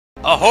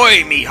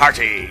Ahoy, me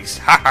hearties!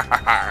 Ha ha ha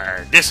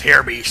ha! This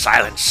here be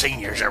Silent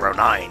Senior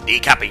 09, the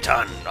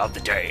Capitan of the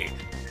day,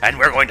 and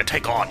we're going to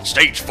take on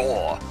Stage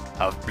 4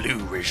 of Blue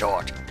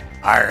Resort.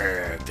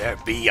 Arr, there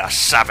be a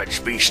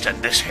Savage Beast in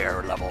this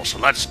here level, so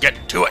let's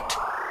get to it!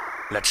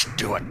 Let's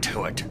do it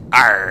to it.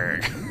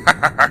 Arr!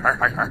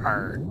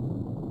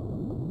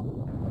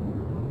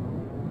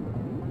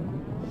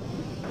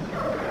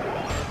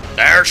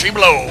 There she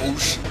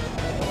blows!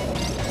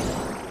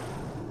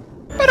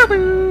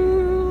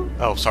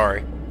 Oh,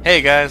 sorry.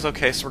 Hey guys,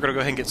 okay, so we're gonna go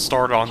ahead and get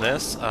started on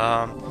this.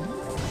 I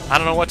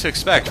don't know what to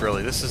expect,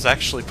 really. This is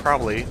actually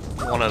probably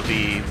one of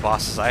the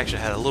bosses I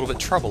actually had a little bit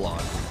trouble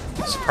on,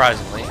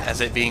 surprisingly,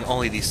 as it being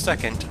only the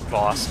second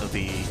boss of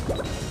the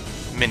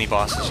mini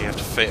bosses you have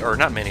to face, or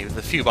not many,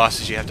 the few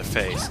bosses you have to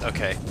face.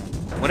 Okay.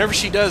 Whenever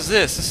she does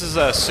this is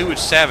a Sewage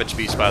Savage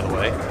Beast, by the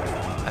way.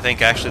 I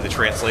think actually the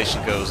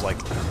translation goes like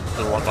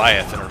the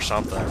Leviathan or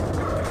something.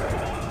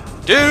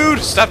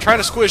 Dude, stop trying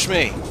to squish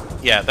me!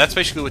 Yeah, that's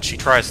basically what she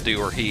tries to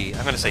do, or he.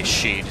 I'm gonna say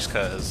she, just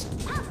cause,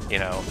 you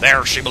know,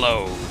 there she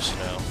blows, you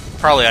know.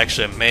 Probably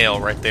actually a male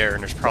right there,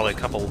 and there's probably a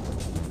couple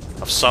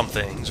of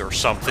somethings, or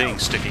something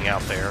sticking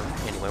out there.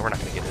 Anyway, we're not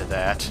gonna get into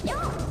that.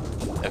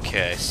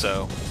 Okay,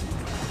 so,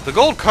 the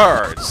gold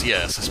cards,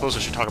 yes, I suppose I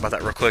should talk about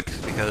that real quick,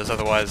 because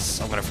otherwise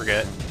I'm gonna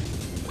forget.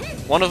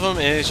 One of them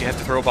is you have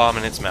to throw a bomb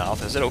in its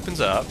mouth as it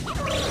opens up,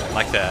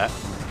 like that.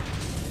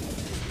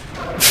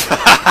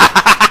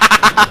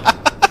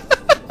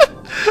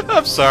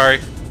 I'm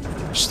sorry.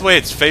 Just the way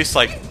its face,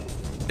 like,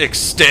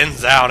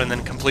 extends out and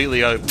then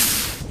completely,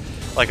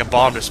 like a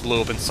bomb just blew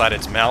up inside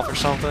its mouth or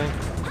something.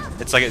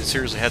 It's like it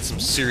seriously had some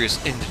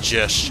serious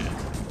indigestion.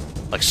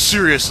 Like,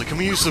 seriously, can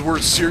we use the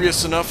word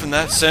serious enough in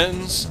that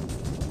sentence?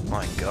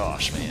 My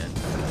gosh, man.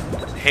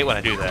 I hate when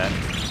I do that.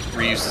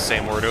 Reuse the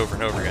same word over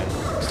and over again.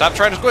 Stop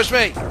trying to squish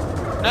me!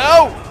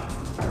 No!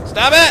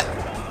 Stop it!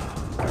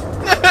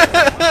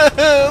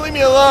 Leave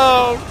me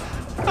alone!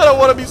 I don't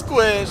want to be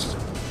squished!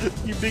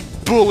 You big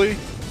bully.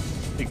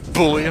 Big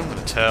bully, I'm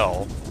gonna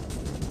tell.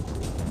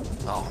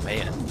 Oh,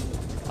 man.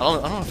 I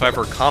don't know if I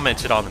ever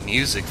commented on the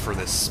music for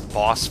this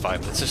boss fight,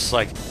 but it's just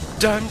like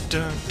dun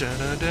dun dun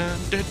dun dun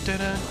dun dun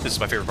dun. This is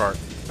my favorite part.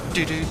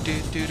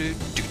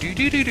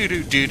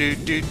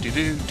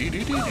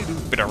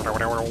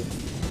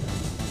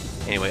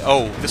 Anyway,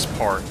 oh, this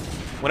part.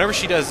 Whenever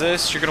she does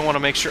this, you're gonna want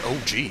to make sure.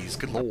 Oh, geez,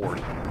 good lord.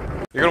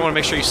 You're gonna want to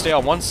make sure you stay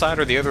on one side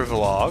or the other of the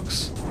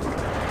logs.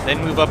 Then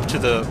move up to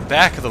the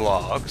back of the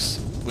logs,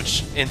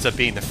 which ends up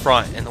being the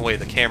front in the way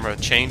the camera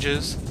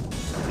changes.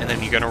 And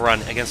then you're going to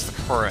run against the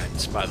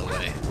current, by the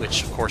way,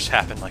 which of course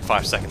happened like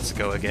 5 seconds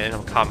ago again.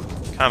 I'm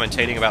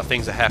commentating about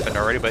things that happened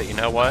already, but you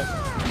know what?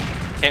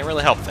 Can't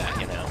really help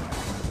that, you know.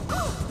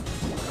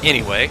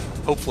 Anyway,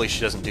 hopefully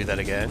she doesn't do that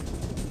again,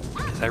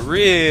 because I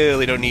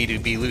really don't need to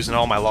be losing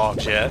all my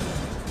logs yet.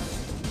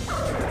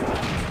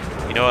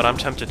 You know what? I'm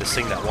tempted to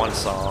sing that one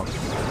song.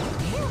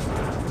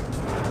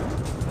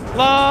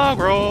 Log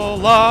roll,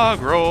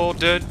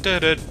 da da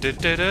da da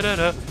da da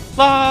da.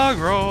 Log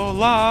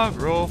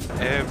roll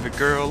for every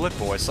girl and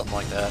boy, something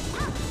like that.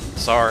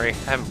 Sorry, I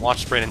haven't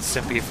watched Ren and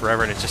Stimpy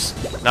forever, and it's just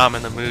now I'm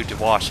in the mood to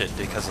watch it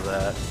because of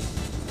that.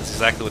 That's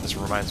exactly what this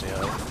reminds me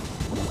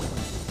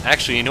of.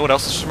 Actually, you know what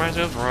else this reminds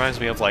me of? It reminds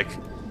me of like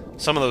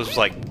some of those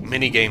like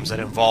mini games that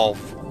involve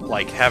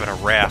like having a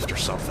raft or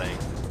something,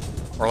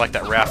 or like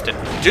that raft in.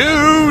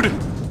 Dude!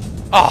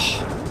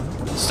 Oh.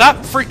 Stop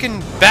freaking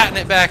batting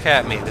it back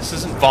at me. This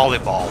isn't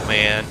volleyball,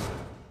 man. I'm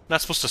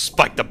not supposed to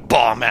spike the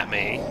bomb at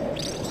me.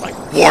 Like,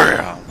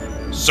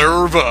 wham!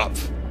 Serve up!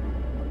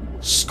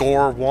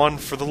 Score 1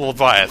 for the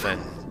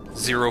Leviathan.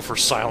 0 for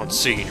Silent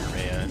Senior,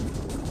 man.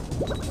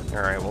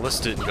 Alright, well this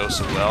didn't go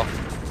so well.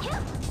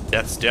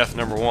 That's death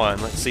number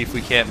 1. Let's see if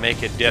we can't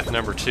make it death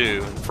number 2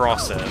 in the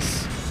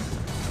process.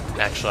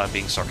 Actually, I'm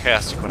being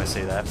sarcastic when I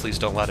say that. Please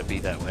don't let it be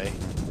that way.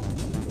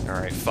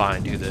 Alright,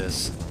 fine, do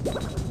this.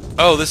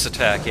 Oh, this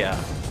attack, yeah.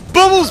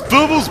 Bubbles,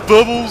 bubbles,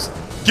 bubbles!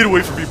 Get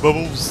away from me,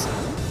 Bubbles!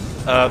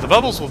 The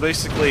bubbles will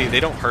basically, they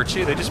don't hurt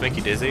you, they just make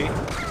you dizzy.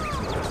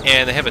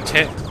 And they have a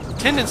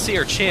tendency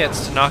or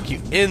chance to knock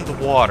you in the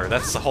water.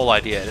 That's the whole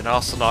idea. And it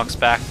also knocks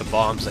back the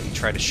bombs that you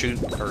try to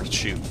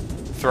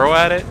throw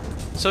at it.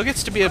 So it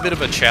gets to be a bit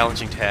of a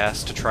challenging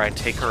task to try and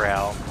take her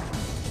out.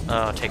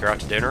 Take her out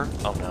to dinner?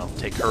 Oh no,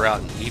 take her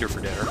out and eat her for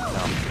dinner.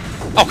 No.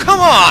 Oh, come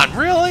on!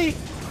 Really?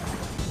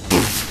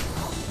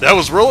 That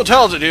was real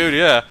intelligent, dude,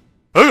 yeah.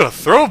 I'm gonna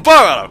throw a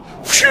bomb at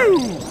him. Phew!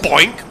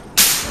 Boink!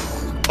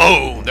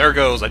 Boom! There it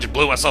goes. I just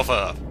blew myself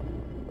up.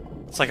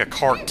 It's like a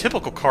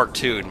typical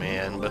cartoon,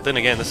 man. But then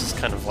again, this is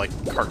kind of like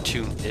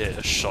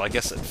cartoon-ish, so I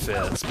guess it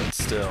fits, but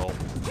still.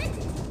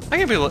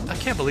 I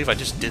can't believe I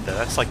just did that.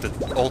 That's like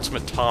the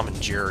ultimate Tom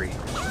and Jerry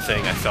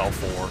thing I fell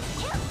for.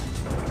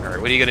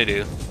 Alright, what are you gonna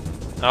do?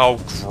 Oh,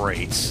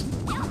 great.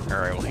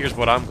 Alright, well here's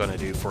what I'm gonna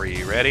do for you.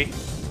 You ready?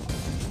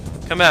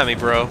 Come at me,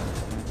 bro.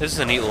 This is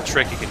a neat little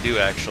trick you can do,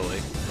 actually.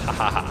 Ha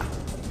ha ha.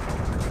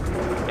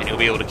 And you'll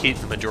be able to keep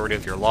the majority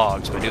of your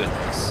logs by doing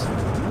this.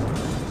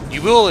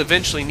 You will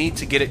eventually need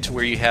to get it to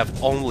where you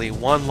have only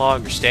one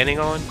log you're standing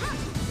on,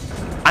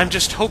 I'm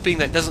just hoping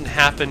that doesn't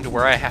happen to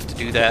where I have to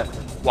do that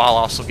while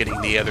also getting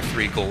the other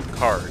 3 gold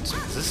cards,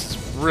 because this is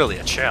really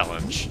a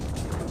challenge.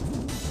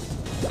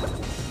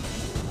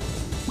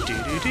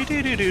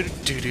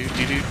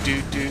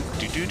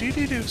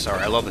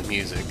 Sorry, I love the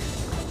music.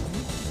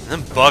 And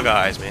them bug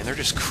eyes, man, they're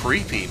just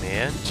creepy,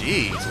 man.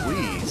 Jeez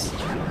Louise.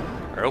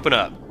 Alright, open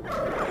up.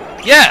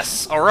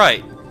 Yes!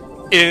 Alright.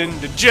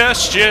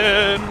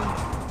 Indigestion,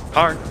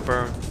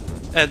 heartburn,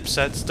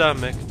 upset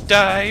stomach,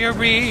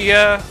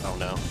 diarrhea. Oh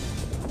no.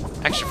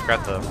 I actually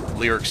forgot the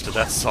lyrics to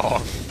that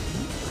song.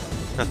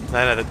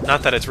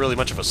 Not that it's really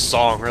much of a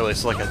song, really.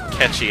 It's like a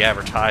catchy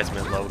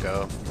advertisement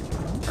logo.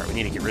 Alright, we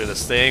need to get rid of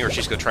this thing, or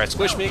she's going to try and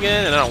squish me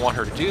again, and I don't want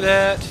her to do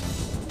that.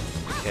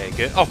 Okay,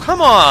 good. Oh, come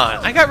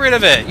on! I got rid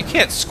of it! You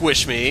can't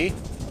squish me!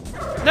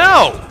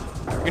 No!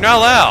 You're not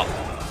allowed!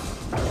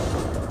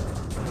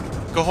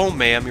 Go home,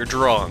 ma'am. You're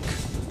drunk.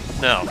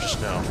 No,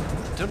 just no.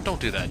 Don't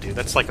do that, dude.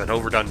 That's like an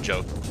overdone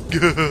joke.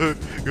 Go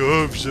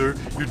home, sir.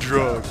 You're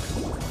drunk.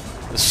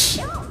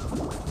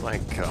 My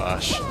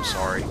gosh. I'm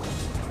sorry.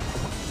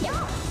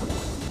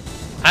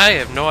 I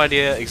have no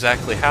idea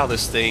exactly how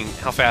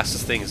fast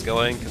this thing is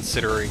going,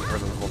 considering, or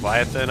the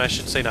Leviathan, I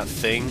should say, not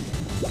thing.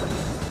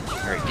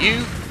 Alright,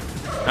 you.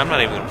 I'm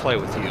not even going to play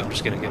with you. I'm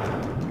just going to get...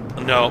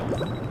 No.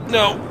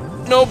 No.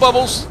 No,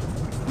 Bubbles.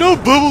 No,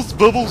 Bubbles,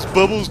 Bubbles,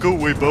 Bubbles. Go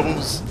away,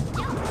 Bubbles.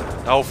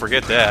 Oh,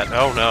 forget that.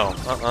 Oh, no.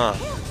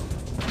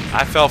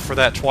 I fell for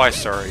that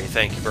twice already.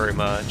 Thank you very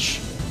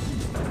much.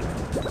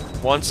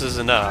 Once is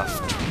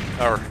enough.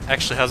 Or,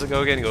 actually, how's it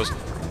go again? It goes,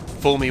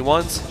 fool me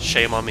once,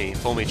 shame on me.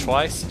 Fool me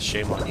twice,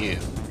 shame on you.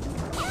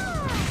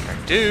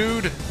 Alright,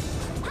 dude.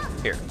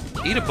 Here,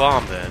 eat a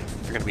bomb then,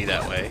 if you're gonna be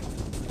that way.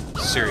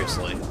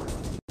 Seriously.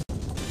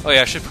 Oh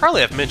yeah, I should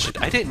probably have mentioned,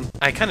 I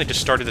kinda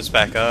just started this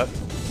back up.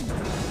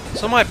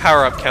 So my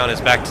power-up count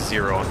is back to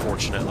 0,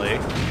 unfortunately.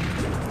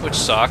 Which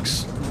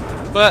sucks.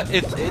 But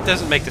it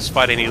doesn't make this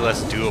fight any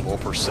less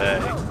doable, per se.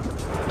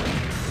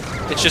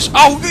 It's just,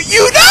 oh,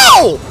 you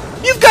know!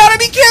 You've gotta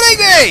be kidding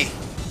me!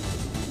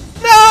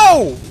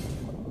 No!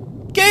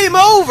 Game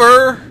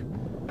over!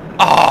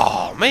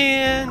 Oh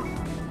man!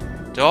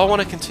 Do I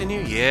want to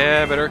continue?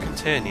 Yeah, better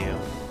continue.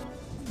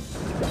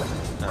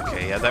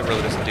 Okay, yeah, that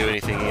really doesn't do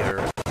anything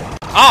either.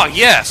 Oh,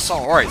 yes!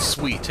 Alright,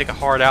 sweet. Take a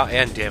heart out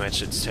and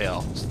damage its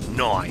tail.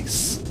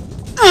 Nice.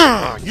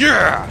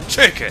 Yeah!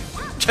 Take it!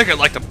 Take it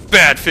like the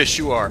bad fish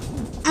you are.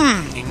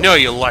 You know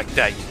you like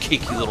that, you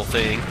keeky little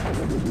thing.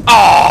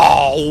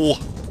 Oh!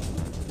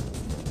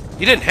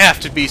 You didn't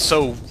have to be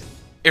so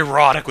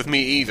erotic with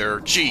me either.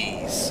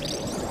 Jeez.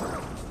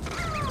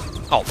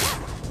 Oh,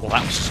 well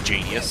that was just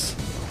genius.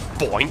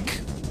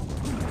 Boink.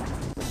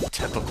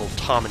 Typical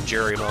Tom and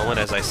Jerry moment,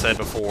 as I said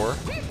before.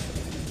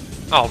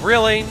 Oh,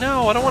 really?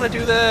 No, I don't want to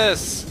do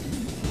this.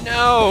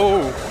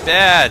 No!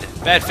 Bad.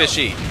 Bad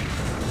fishy.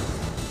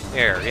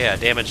 There, yeah,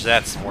 damage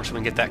that some more so we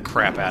can get that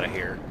crap out of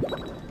here.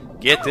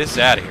 Get this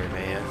out of here,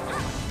 man.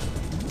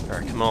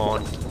 Alright, come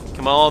on.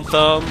 Come on,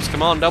 thumbs.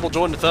 Come on, double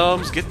jointed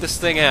thumbs. Get this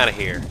thing out of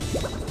here.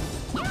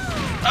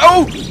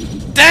 Oh!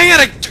 Dang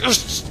it!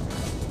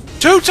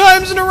 2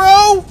 times in a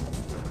row?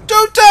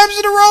 2 times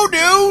in a row,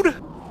 dude!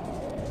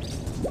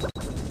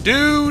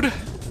 Dude!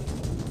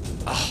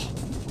 Oh,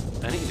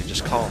 I need to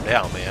just calm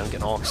down, man. I'm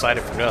getting all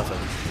excited for nothing.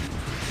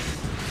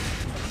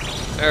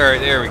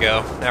 Alright, there we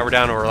go. Now we're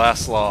down to our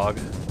last log.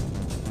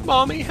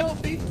 Mommy,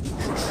 help me.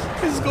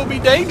 This is gonna be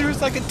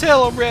dangerous, I can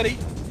tell already.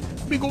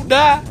 We gonna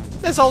die.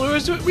 That's all there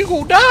is to it. We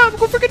gonna die. We're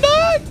gonna freaking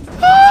die!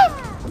 Ah!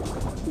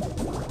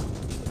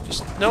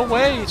 Just no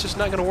way. It's just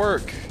not gonna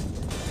work.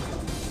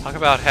 Talk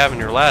about having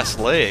your last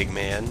leg,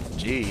 man.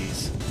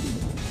 Jeez.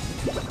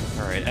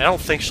 Alright, I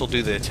don't think she'll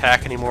do the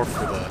attack anymore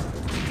for the...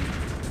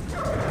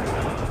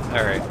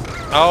 Alright.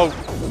 Oh!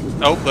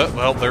 Oh,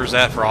 well, there's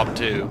that problem,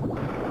 too.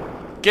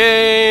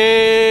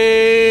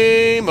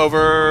 Game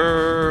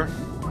over!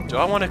 Do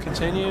I want to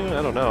continue?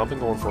 I don't know. I've been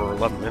going for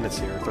 11 minutes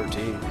here,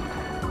 13.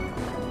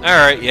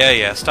 Alright,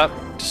 yeah.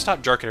 Just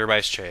stop jerking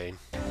everybody's chain.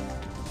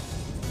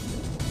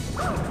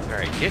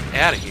 Alright, get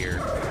out of here.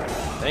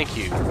 Thank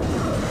you.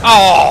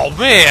 Oh,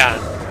 man!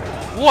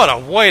 What a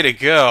way to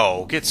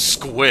go! Get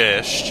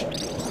squished.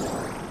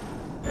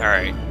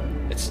 Alright,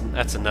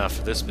 that's enough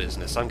of this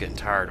business. I'm getting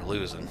tired of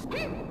losing.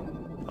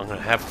 I'm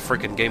gonna have a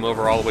freaking game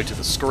over all the way to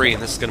the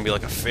screen. This is gonna be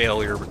like a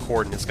failure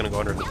recording. It's gonna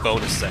go under the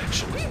bonus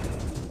section.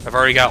 I've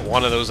already got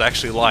one of those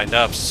actually lined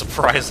up,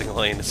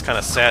 surprisingly, and it's kind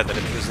of sad that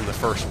it was in the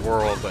first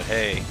world, but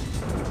hey,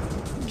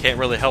 can't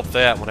really help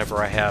that whenever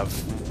I have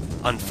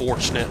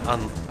unfortunate,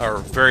 or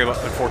very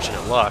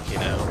unfortunate luck, you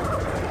know.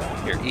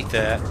 Here, eat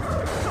that.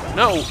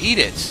 No, eat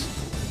it!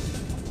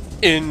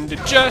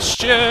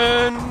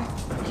 Indigestion!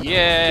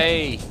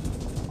 Yay!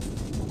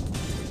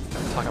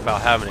 Talk about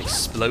having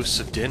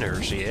explosive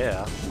dinners,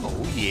 yeah.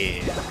 Oh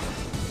yeah.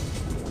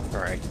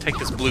 Alright, take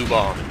this blue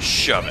bomb and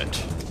shove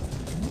it.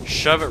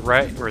 Shove it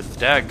right where the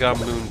daggum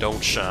moon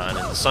don't shine,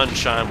 and the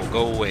sunshine will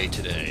go away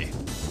today.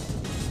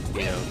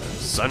 You know, the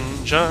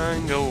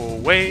sunshine go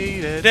away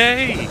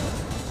today.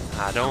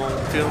 I don't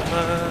feel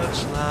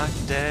much like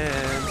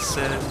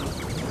dancing.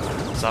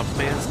 Some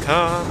man's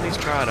come, he's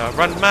trying to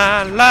run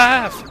my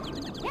life.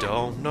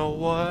 Don't know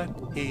what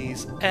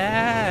he's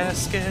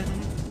asking.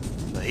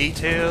 But he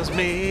tells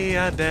me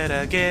I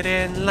better get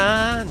in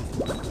line.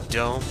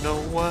 Don't know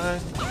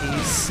what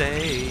he's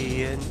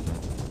saying.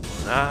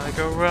 When I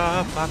grow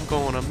up, I'm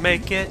gonna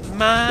make it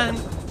mine.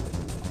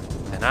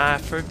 And I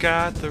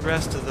forgot the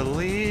rest of the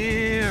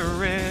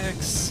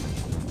lyrics.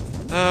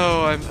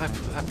 Oh, I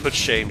put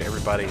shame to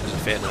everybody who's a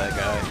fan of that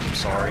guy. I'm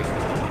sorry.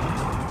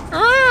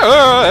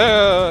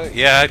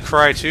 Yeah, I'd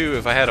cry too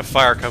if I had a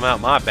fire come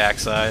out my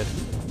backside.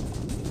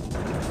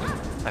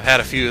 I've had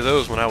a few of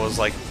those when I was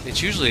like,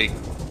 it's usually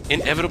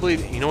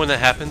inevitably, you know when that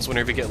happens?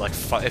 Whenever you get like,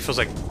 it feels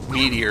like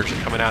meteors are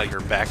coming out of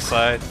your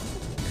backside,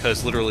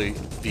 because literally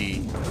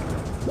the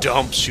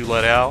dumps you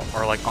let out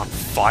are like on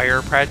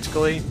fire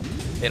practically.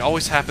 It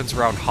always happens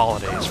around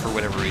holidays for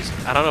whatever reason.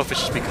 I don't know if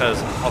it's just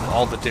because of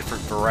all the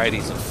different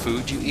varieties of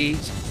food you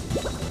eat,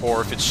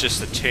 or if it's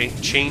just a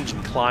change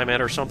in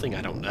climate or something,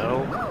 I don't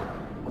know.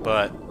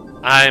 But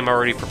I'm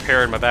already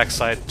preparing my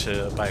backside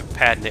by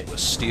padding it with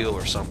steel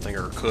or something,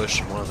 or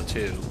Kush, one of the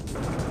two.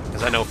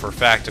 Because I know for a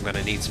fact I'm going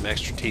to need some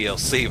extra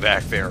TLC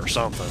back there or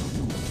something.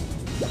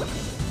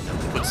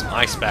 Put some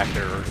ice back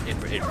there in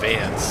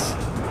advance.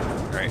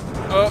 Alright.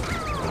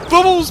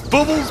 Bubbles!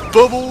 Bubbles!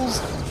 Bubbles!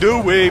 No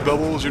way,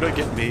 Bubbles, you're not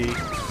getting me.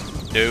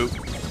 Nope.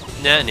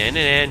 Nah, nah,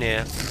 nah, nah,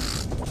 nah.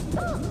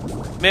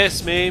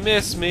 Miss me,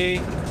 miss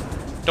me.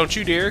 Don't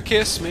you dare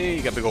kiss me.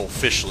 You got big old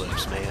fish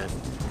lips, man.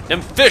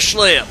 Them fish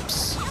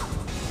lips!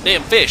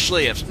 Damn fish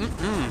lips!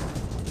 Mm-mm.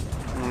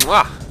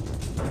 Mwah!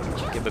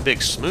 Give a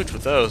big smooch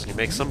with those and you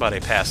make somebody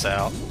pass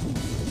out.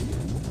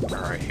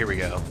 Alright, here we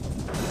go.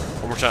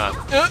 One more time.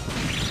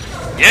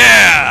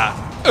 Yeah!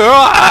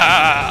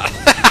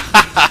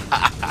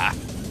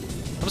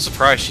 I'm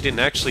surprised she didn't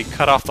actually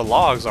cut off the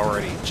logs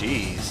already.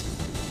 Jeez.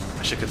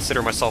 I should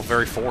consider myself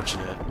very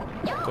fortunate.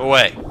 Go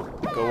away.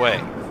 Go away.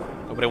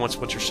 Nobody wants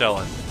what you're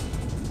selling.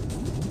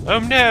 Oh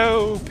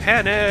no!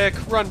 Panic!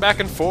 Run back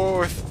and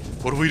forth!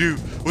 What do we do?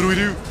 What do we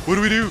do? What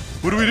do we do?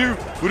 What do we do?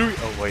 What do we...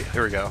 Oh wait,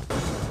 here we go.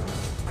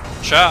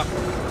 Chop!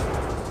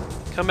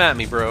 Come at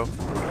me, bro.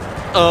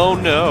 Oh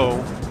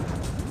no!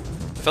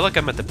 I feel like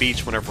I'm at the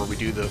beach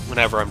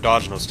whenever I'm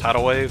dodging those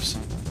tidal waves.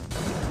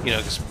 You know,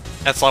 because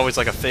that's always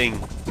like a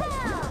thing.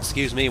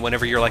 Excuse me,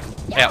 whenever you're like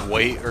at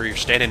weight or you're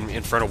standing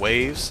in front of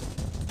waves,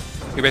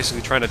 you're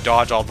basically trying to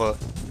dodge all the...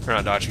 Or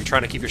not dodge, you're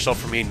trying to keep yourself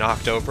from being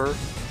knocked over.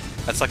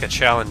 That's like a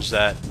challenge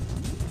that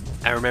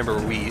I remember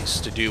we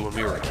used to do when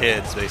we were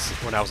kids,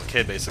 when I was a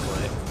kid,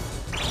 basically.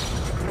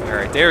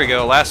 Alright, there we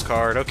go, last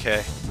card,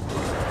 okay.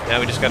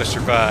 Now we just gotta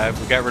survive.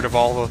 We got rid of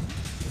all the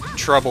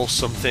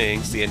troublesome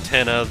things, the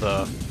antenna,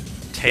 the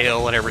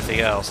tail, and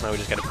everything else. Now we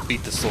just gotta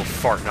beat this little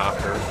fart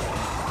knocker.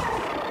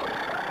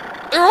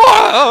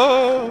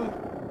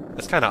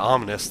 That's kind of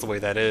ominous, the way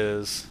that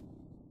is.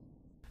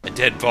 A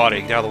dead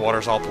body, now the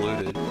water's all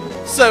polluted.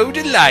 So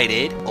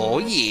delighted, oh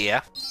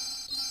yeah.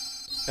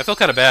 I feel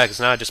kind of bad because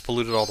now I just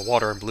polluted all the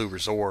water in Blue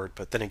Resort,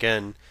 but then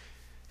again,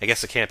 I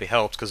guess it can't be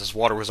helped because this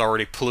water was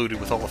already polluted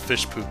with all the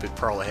fish poop it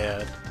probably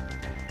had.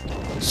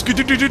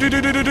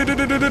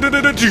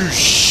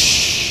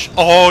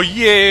 Oh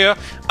yeah!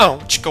 Oh,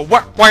 chicka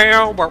wow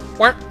wow wow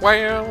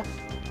wow!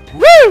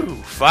 Woo!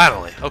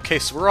 Finally! Okay,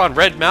 so we're on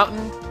Red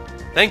Mountain.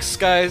 Thanks,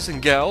 guys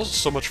and gals,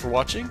 so much for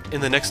watching.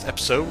 In the next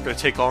episode, we're going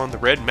to take on the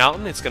Red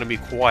Mountain. It's going to be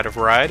quite a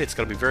ride. It's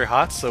going to be very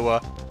hot,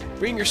 so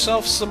bring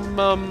yourself some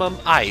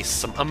ice,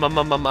 some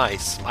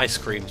ice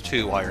cream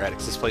too while you're at it,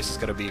 because this place is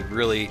going to be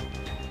really,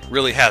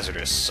 really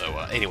hazardous. So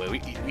anyway,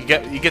 you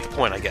get the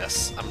point, I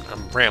guess.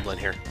 I'm rambling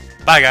here.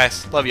 Bye,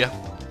 guys. Love ya.